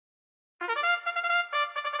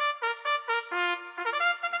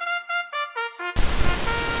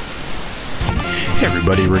Hey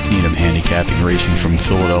everybody, Rick Needham, handicapping racing from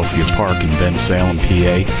Philadelphia Park in Bensalem,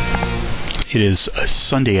 PA. It is a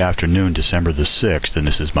Sunday afternoon, December the 6th, and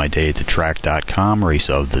this is my day at the track.com race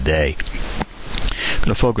of the day. I'm going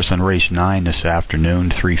to focus on race 9 this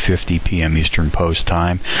afternoon, 3:50 p.m. Eastern Post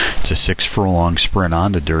Time. It's a 6-furlong sprint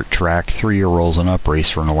on the dirt track, 3-year-olds and up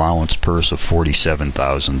race for an allowance purse of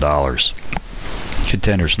 $47,000.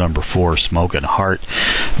 Contenders number 4, Smokin' Heart,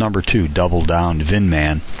 number 2, Double Down,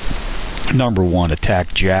 Vinman, number 1,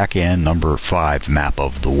 Attack Jack, and number 5, Map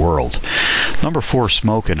of the World. Number 4,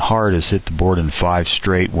 Smokin' Heart, has hit the board in 5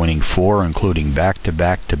 straight, winning 4, including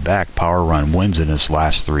back-to-back-to-back power run wins in his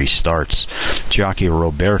last 3 starts. Jockey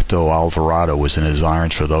Roberto Alvarado was in his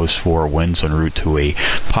irons for those 4 wins, en route to a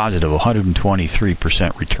positive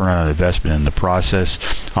 123% return on investment in the process.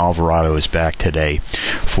 Alvarado is back today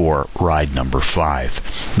for ride number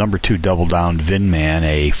 5. Number 2, Double Down, Vinman,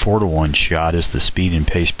 a 4-to-1 shot, is the speed and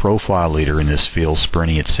pace profile leader in this field,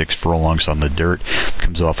 sprinting at 6 furlongs on the dirt.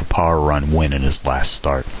 Comes off a power run win in his last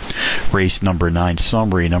start. Race number 9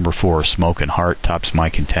 summary, number 4, Smokin' Heart, tops my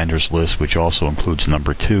contenders list, which also includes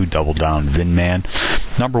number 2, Double Down, Vinman,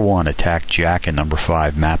 number 1, Attack Jack, and number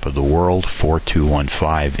 5, Map of the World.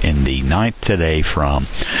 4-2-1-5 in the 9th today from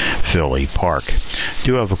Philly Park.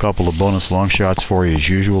 Do have a couple of bonus long shots for you as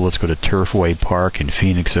usual. Let's go to Turfway Park in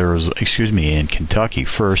Phoenix, Arizona, in Kentucky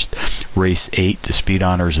first. Race 8, the speed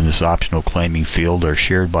honors in this optional claiming field are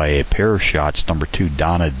shared by a pair of shots, number 2,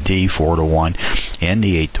 Donna D, 4-to-1, and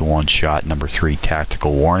the 8-to-1 shot, number 3,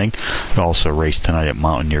 Tactical Warning. Also raced tonight at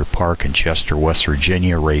Mountaineer Park in Chester, West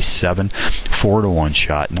Virginia. Race 7, 4-to-1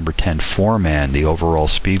 shot, number 10, Foreman, the overall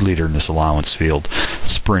speed leader in this allowance field,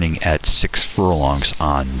 sprinting at 6 furlongs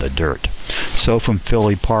on the dirt. So from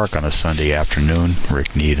Philly Park on a Sunday afternoon,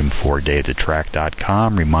 Rick Needham for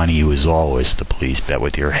DayAtTheTrack.com, reminding you as always to please bet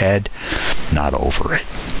with your head, not over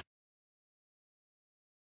it.